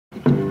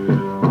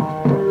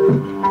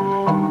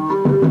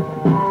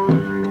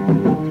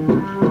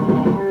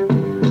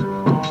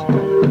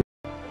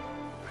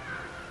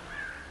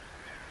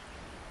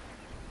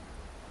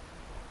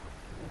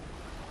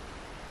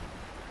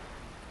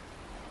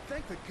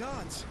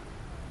gods!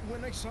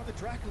 When I saw the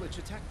Dracolich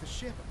attack the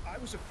ship, I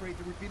was afraid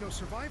there would be no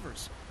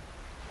survivors.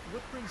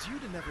 What brings you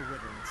to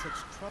Neverwinter in such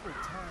troubled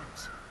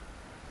times?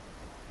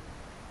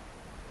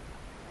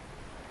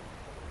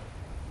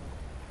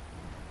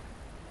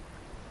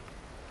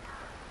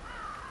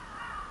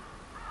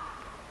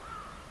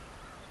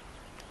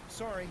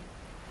 Sorry,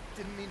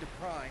 didn't mean to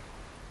pry.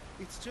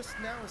 It's just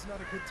now is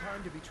not a good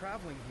time to be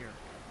traveling here.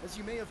 As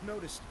you may have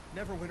noticed,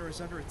 Neverwinter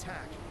is under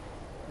attack.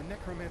 The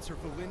necromancer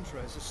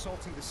Valindra is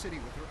assaulting the city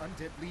with her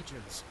undead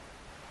legions.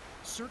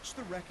 Search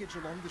the wreckage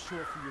along the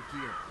shore for your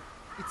gear.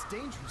 It's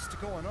dangerous to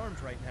go unarmed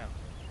right now.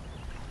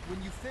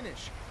 When you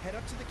finish, head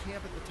up to the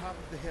camp at the top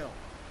of the hill.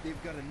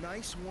 They've got a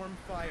nice warm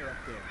fire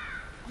up there.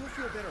 You'll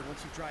feel better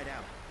once you've dried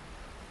out.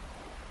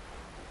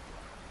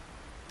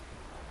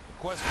 The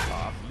quest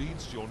path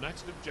leads to your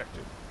next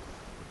objective.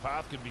 The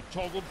path can be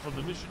toggled from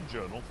the mission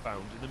journal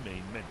found in the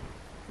main menu.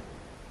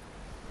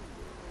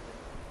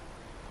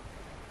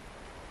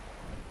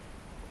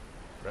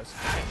 Press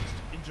X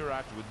to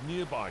interact with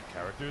nearby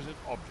characters and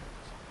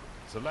objects.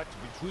 Select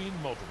between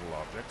multiple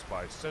objects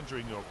by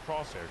centering your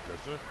crosshair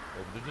cursor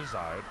over the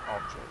desired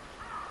object.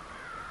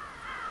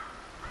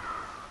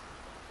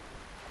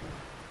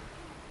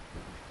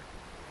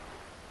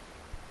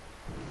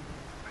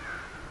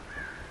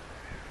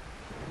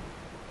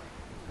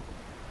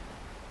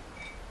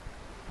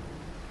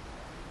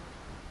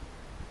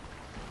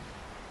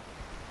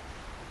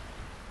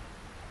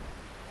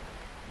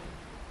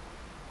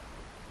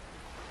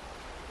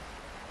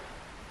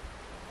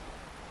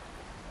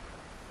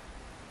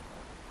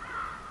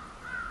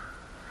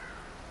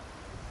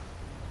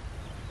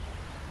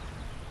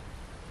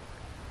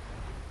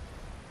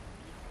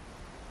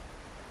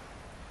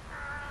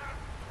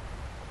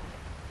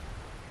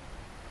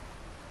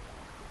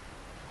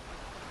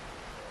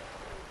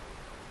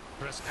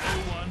 Press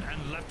L1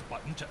 and left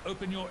button to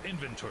open your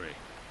inventory.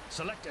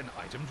 Select an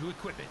item to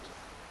equip it.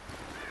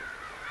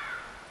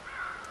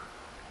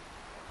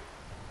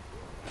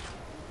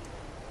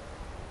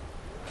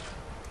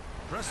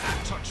 Press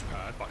the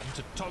touchpad button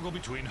to toggle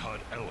between HUD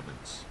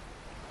elements.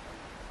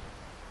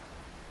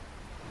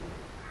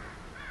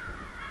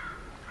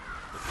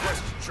 The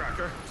quest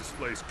tracker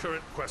displays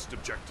current quest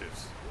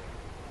objectives.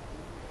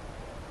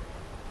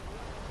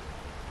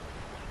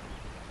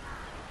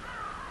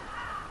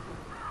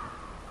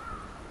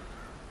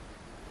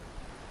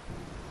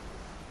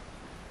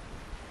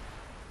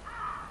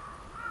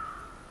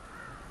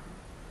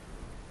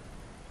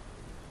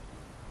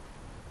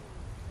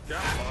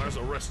 Campfires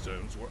or rest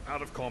zones where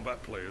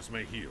out-of-combat players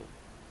may heal.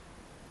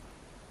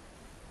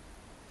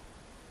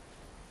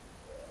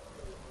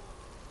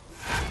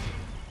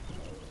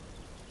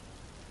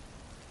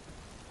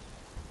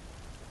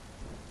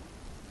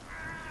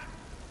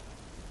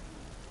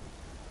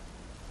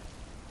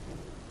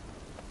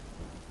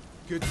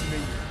 Good to meet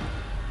you.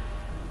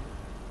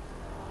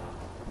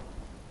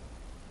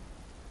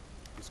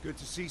 It's good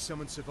to see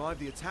someone survive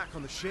the attack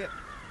on the ship.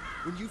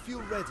 When you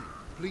feel ready,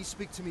 please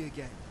speak to me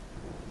again.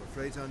 I'm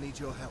afraid I need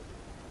your help.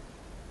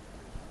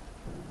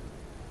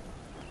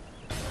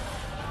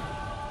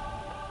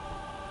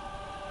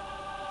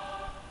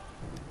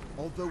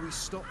 Although we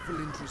stopped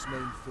Valindra's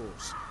main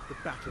force, the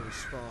battle is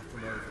far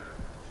from over.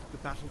 The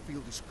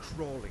battlefield is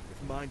crawling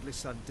with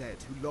mindless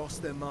undead who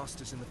lost their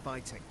masters in the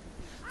fighting.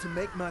 To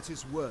make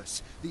matters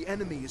worse, the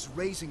enemy is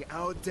raising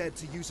our dead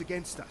to use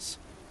against us.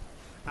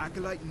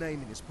 Acolyte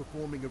Naaman is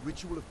performing a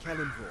ritual of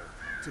Kellenvor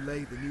to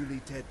lay the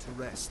newly dead to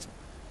rest.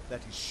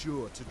 That is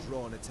sure to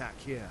draw an attack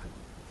here.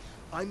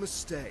 I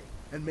must stay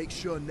and make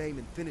sure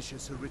Naaman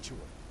finishes her ritual.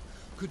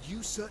 Could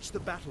you search the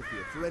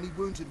battlefield for any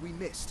wounded we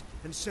missed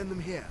and send them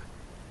here?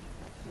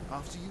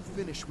 After you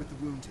finish with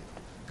the wounded,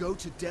 go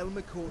to Del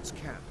McCourt's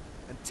camp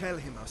and tell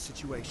him our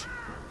situation.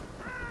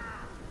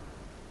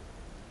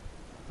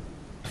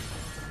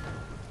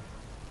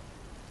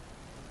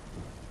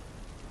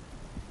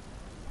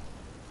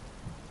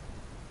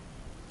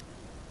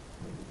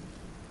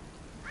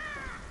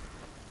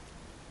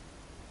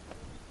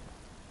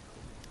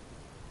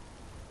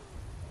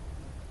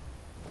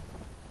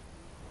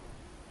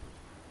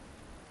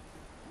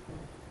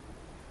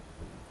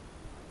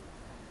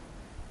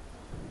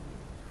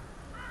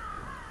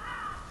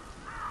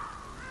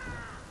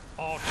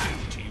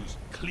 R2 to use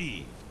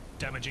Cleave,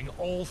 damaging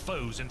all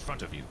foes in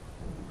front of you.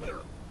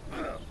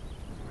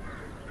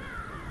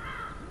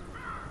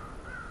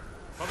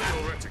 Hover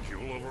your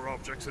reticule over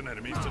objects and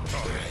enemies to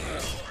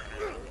target.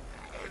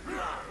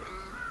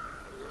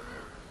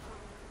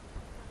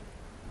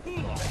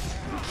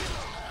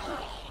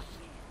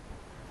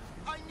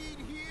 I need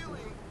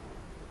healing!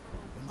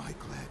 Am I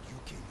glad you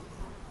came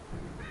along?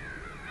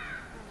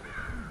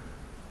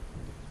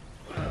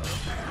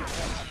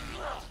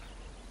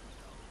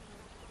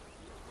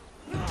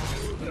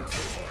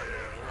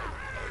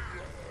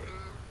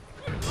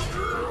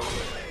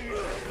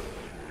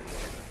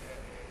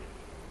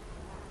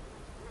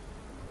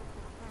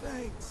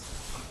 Thanks.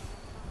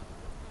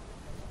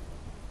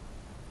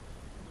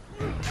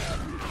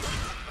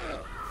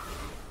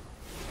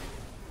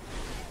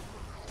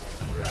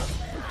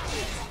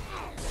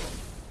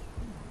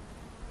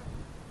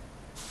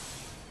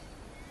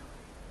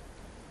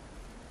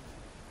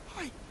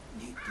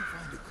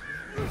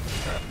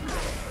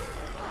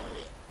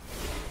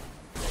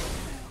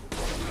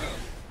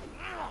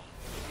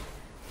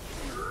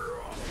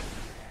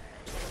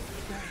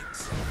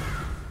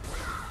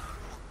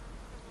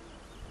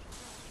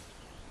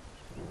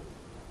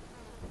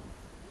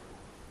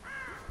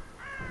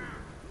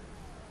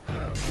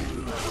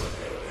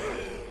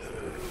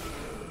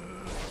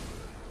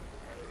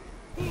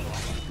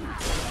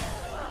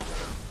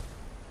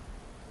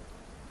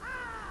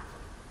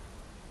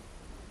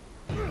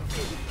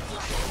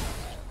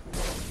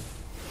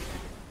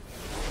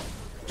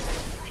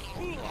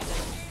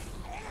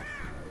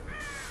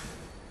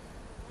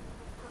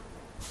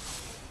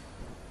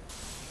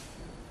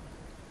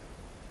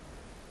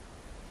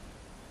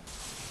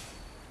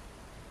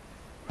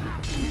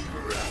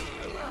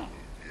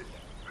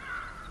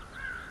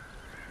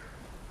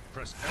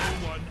 Press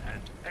L1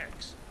 and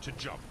X to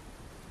jump.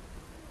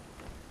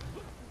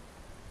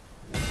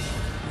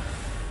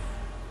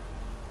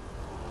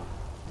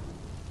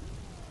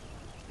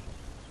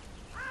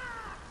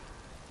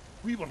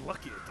 We were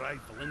lucky to drive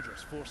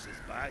Valindra's forces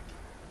back.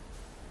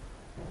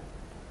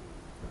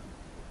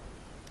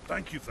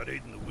 Thank you for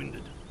aiding the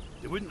wounded.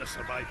 They wouldn't have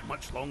survived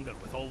much longer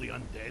with all the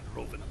undead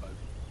roving about.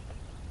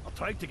 I'll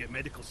try to get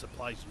medical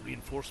supplies and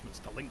reinforcements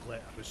to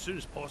Linkletter as soon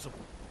as possible.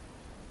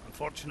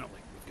 Unfortunately,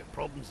 we've got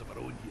problems of our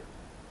own here.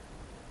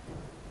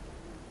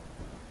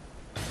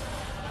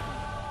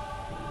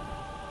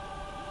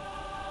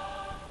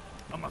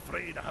 I'm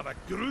afraid I have a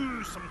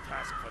gruesome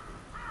task for you.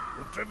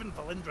 We've driven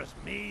Valindra's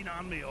main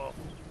army off,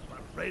 but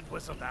our Red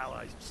Wizard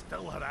allies are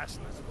still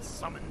harassing us with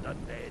summoned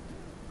undead.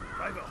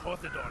 Private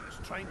Hothedorn is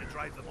trying to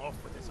drive them off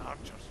with his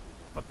archers,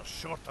 but they're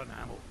short on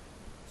ammo.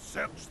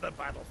 Search the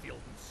battlefield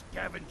and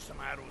scavenge some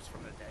arrows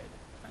from the dead,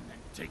 and then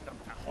take them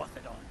to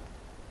Hothedorn.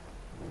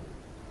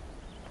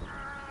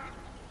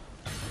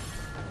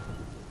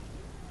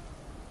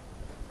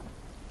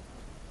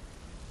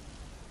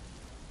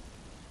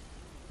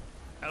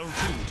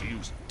 L2 to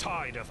use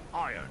Tide of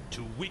Iron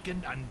to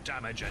weaken and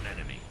damage an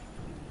enemy.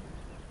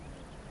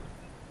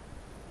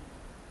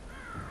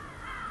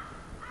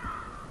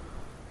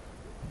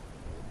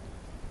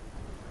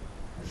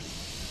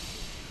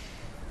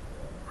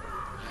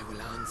 I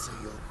will answer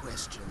your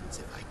questions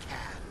if I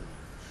can,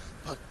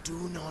 but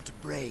do not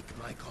break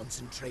my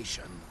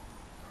concentration.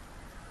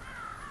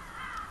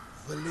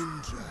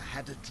 Valindra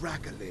had a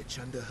Dracolich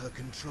under her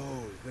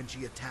control when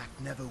she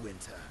attacked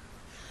Neverwinter.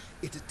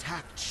 It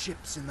attacked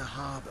ships in the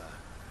harbor,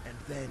 and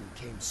then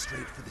came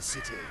straight for the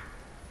city.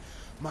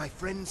 My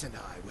friends and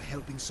I were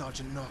helping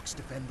Sergeant Knox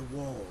defend the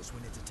walls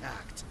when it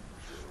attacked.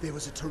 There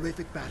was a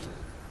terrific battle,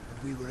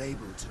 and we were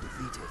able to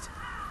defeat it.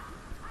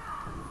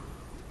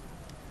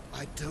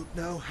 I don't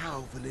know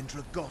how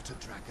Valindra got a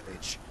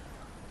Dracolich.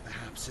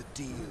 Perhaps a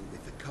deal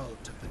with the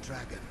cult of the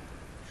dragon.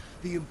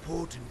 The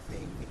important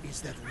thing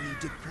is that we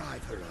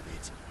deprive her of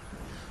it.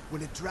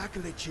 When a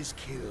Dracolich is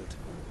killed,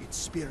 its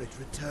spirit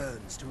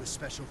returns to a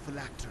special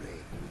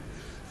phylactery.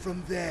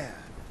 From there,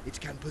 it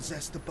can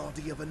possess the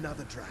body of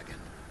another dragon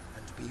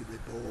and be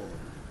reborn.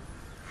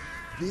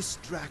 This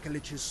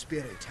Dracolich's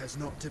spirit has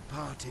not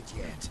departed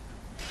yet.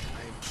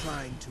 I am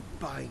trying to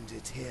bind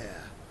it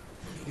here.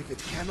 If it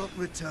cannot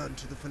return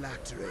to the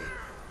phylactery,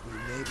 we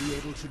may be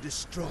able to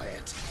destroy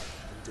it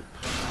and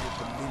deprive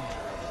the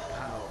Valindra of a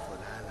powerful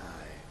ally.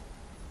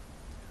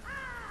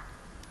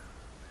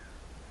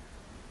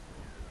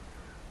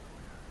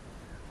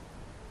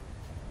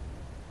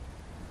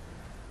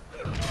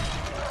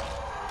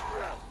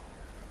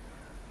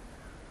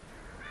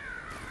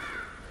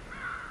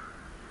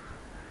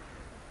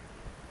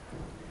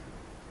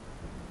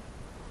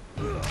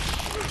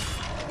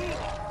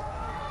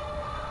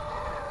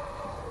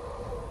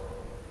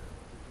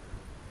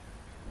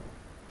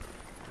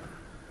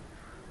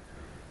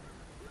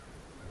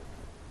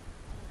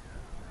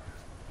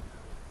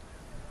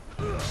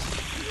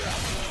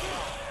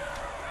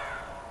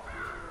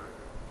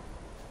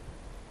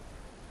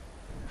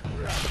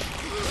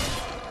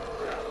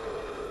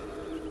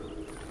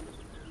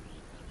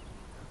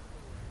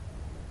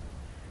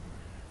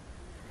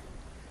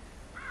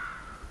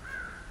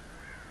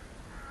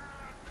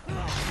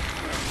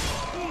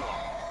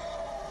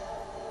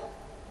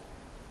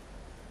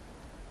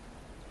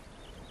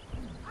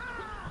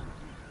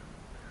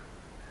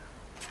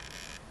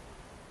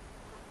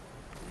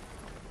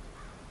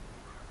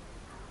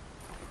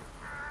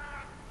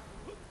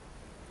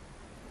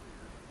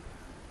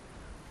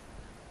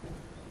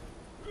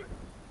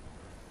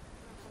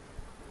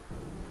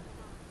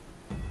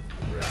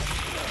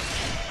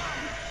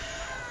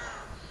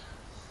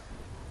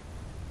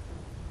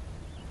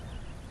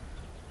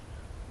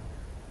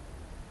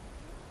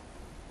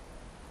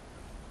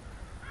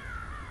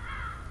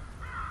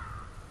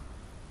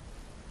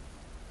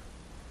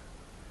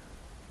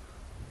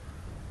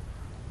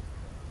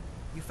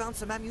 You found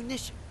some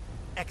ammunition.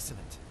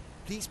 Excellent.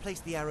 Please place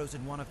the arrows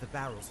in one of the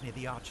barrels near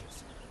the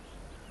archers.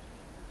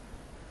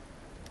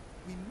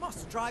 We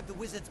must drive the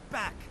wizards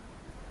back.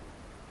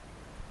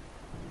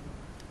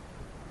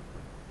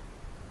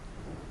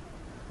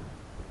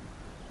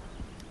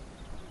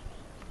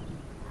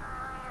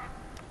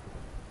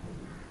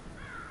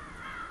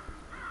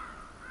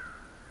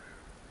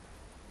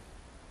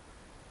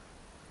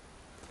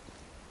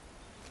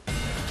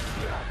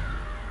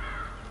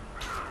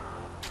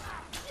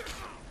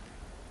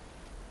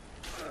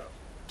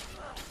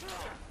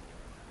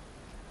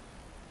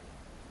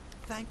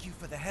 Thank you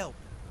for the help.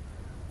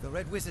 The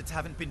Red Wizards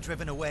haven't been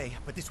driven away,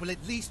 but this will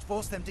at least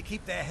force them to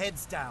keep their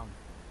heads down.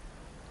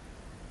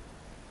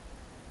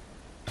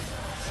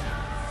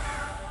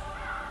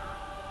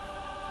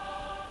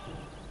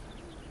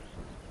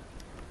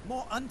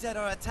 More undead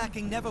are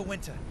attacking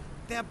Neverwinter.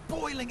 They're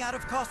boiling out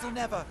of Castle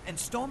Never and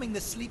storming the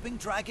Sleeping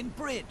Dragon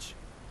Bridge.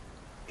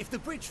 If the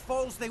bridge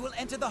falls, they will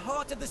enter the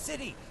heart of the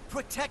city.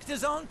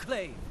 Protector's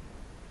Enclave.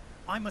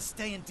 I must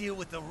stay and deal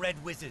with the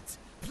Red Wizards.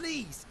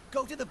 Please,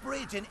 go to the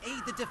bridge and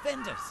aid the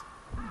defenders.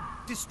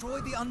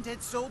 Destroy the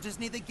undead soldiers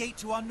near the gate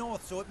to our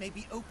north so it may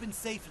be opened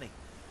safely.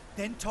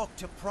 Then talk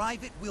to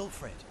Private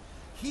Wilfred.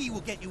 He will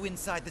get you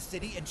inside the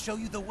city and show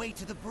you the way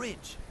to the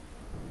bridge.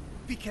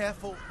 Be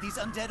careful, these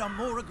undead are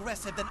more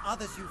aggressive than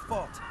others you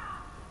fought.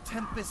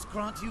 Tempest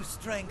grant you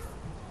strength.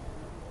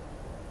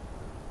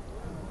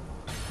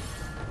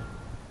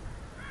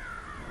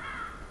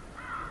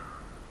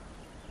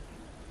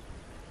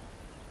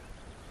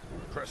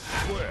 Press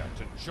square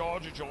to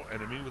charge at your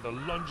enemy with a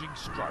lunging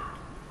strike.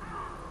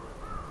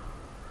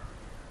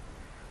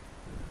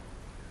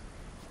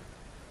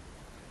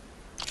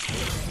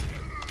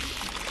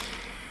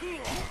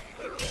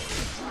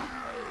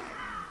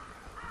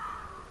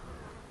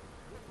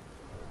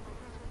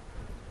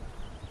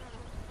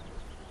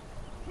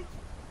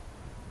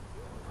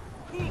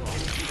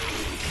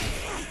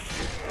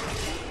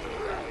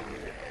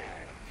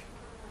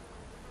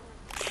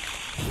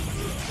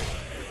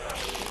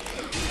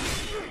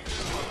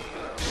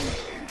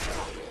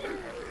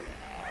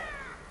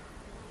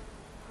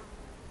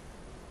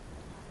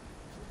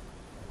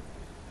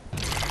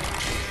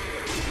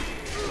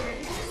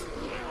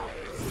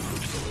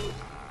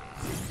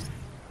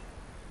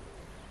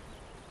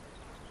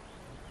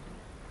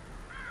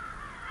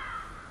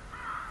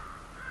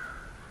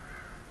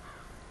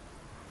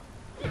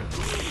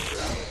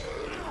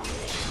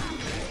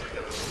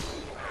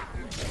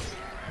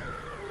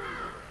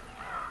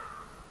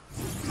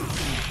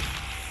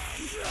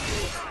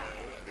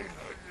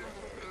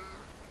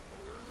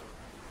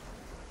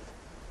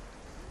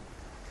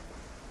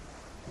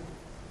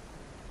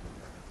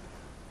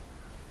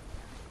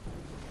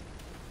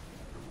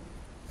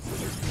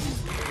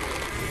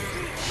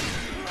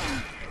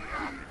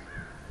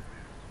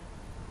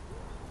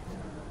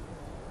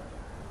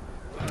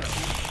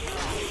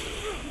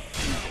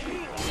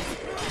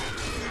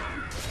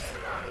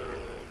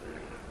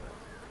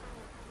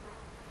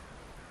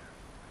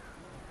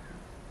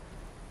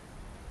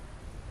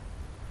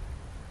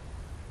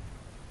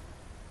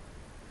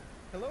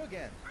 Hello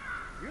again.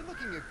 You're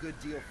looking a good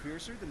deal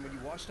fiercer than when you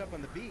washed up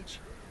on the beach.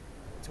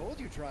 Told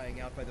you drying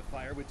out by the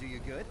fire would do you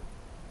good.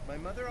 My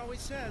mother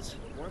always says,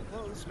 warm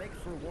clothes make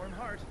for a warm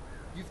heart.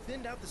 You've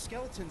thinned out the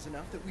skeletons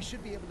enough that we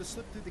should be able to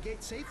slip through the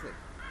gate safely.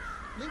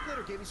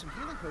 Linklater gave me some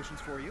healing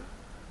potions for you.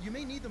 You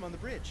may need them on the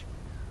bridge.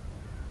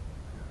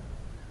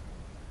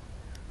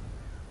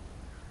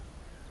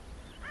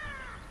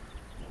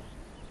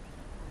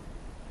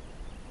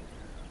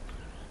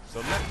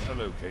 Select a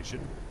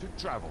location to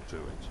travel to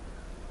it.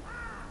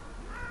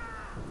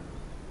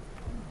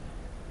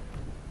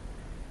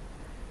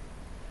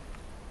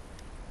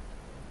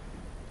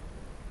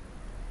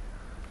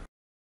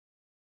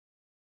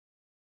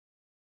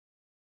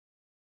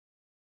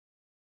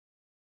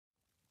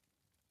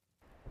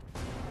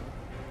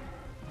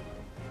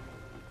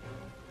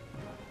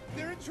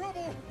 They're in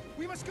trouble!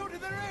 We must go to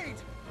their aid!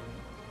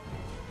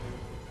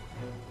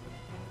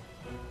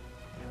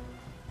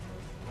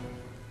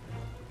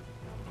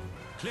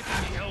 Clicking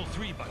the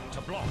L3 button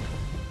to block.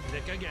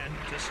 Click again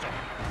to stop.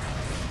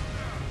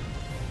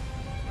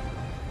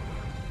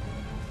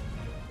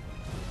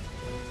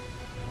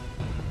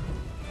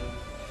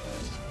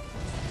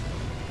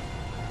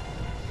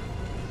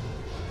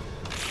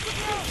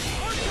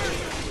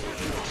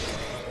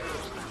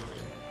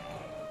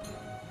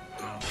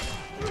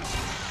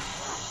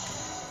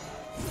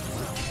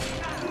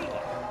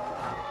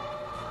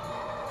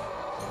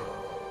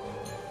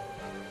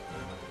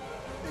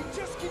 They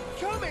just keep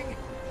coming!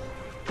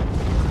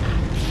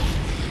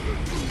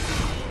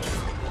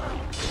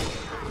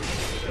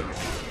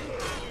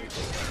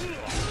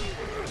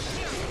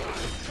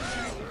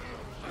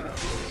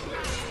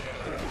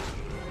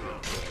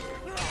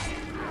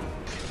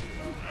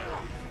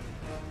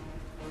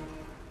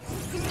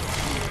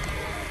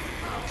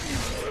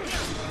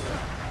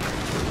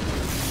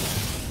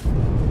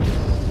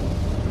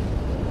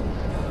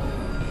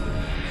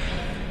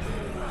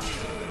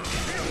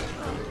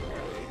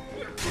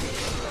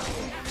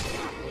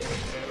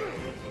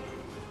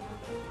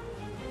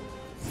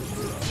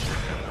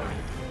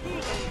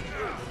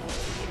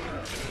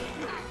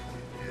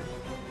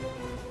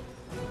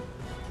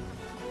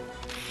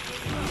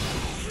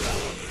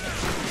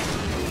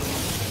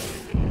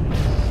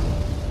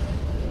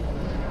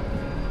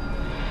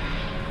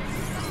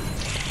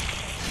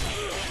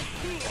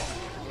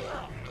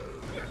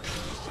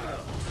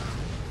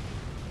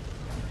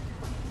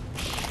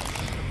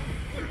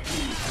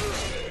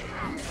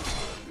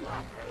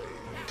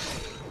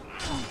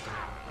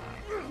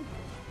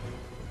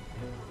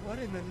 What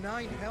in the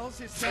nine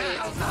hells is that?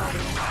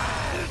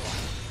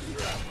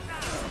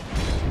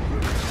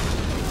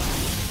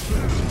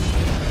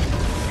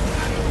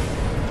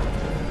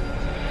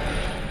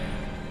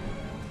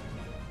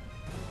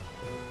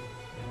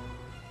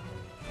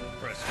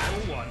 Press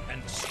L1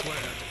 and square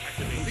to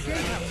activate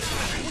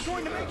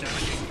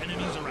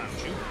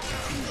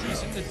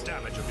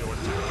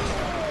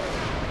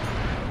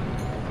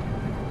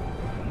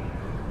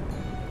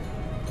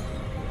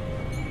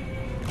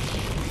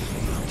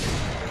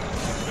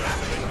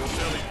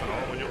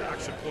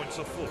points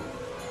are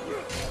full.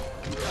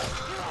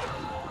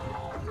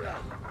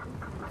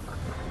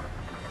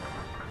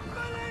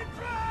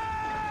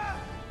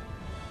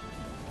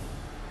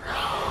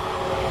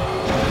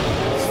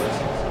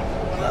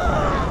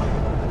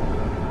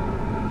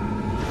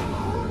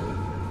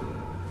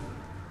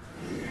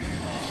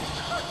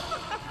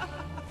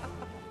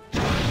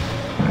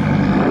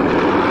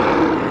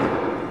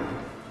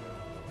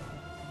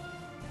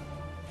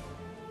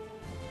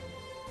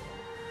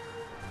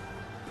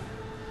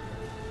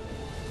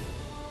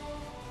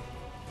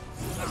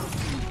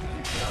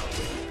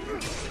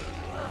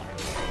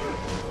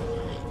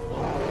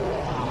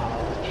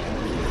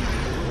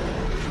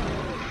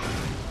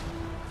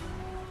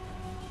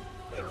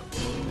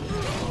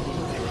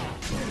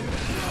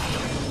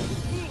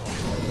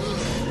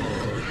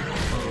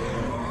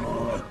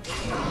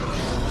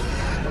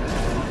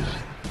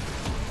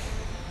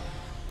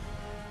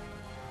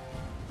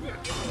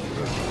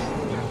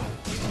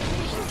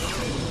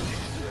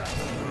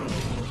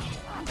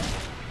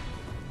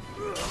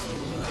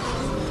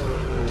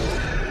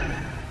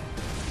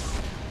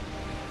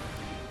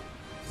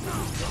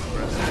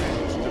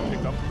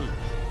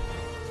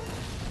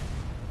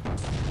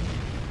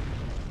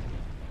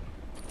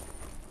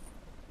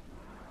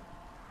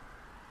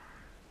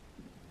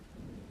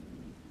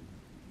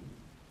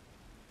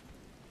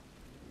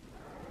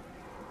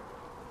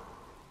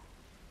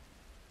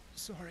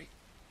 Sorry,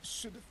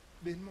 should have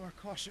been more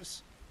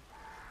cautious.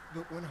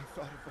 But when I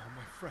thought of all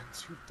my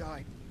friends who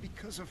died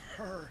because of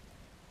her,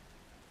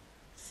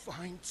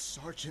 find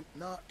Sergeant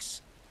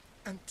Knox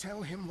and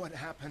tell him what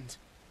happened.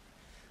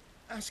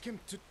 Ask him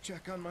to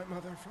check on my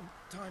mother from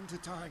time to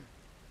time.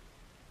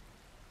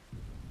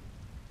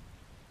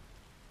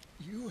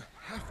 You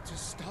have to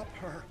stop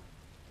her.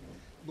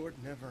 Lord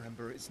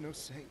Neverember is no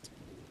saint,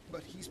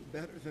 but he's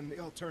better than the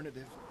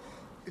alternative.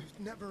 If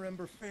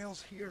Neverember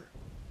fails here,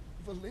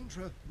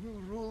 Valindra will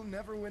rule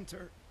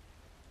Neverwinter.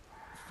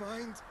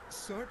 Find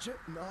Sergeant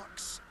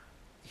Knox.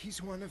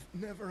 He's one of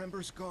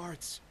Neverember's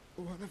guards,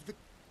 one of the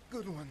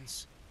good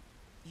ones.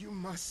 You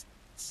must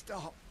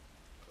stop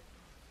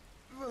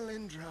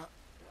Valindra.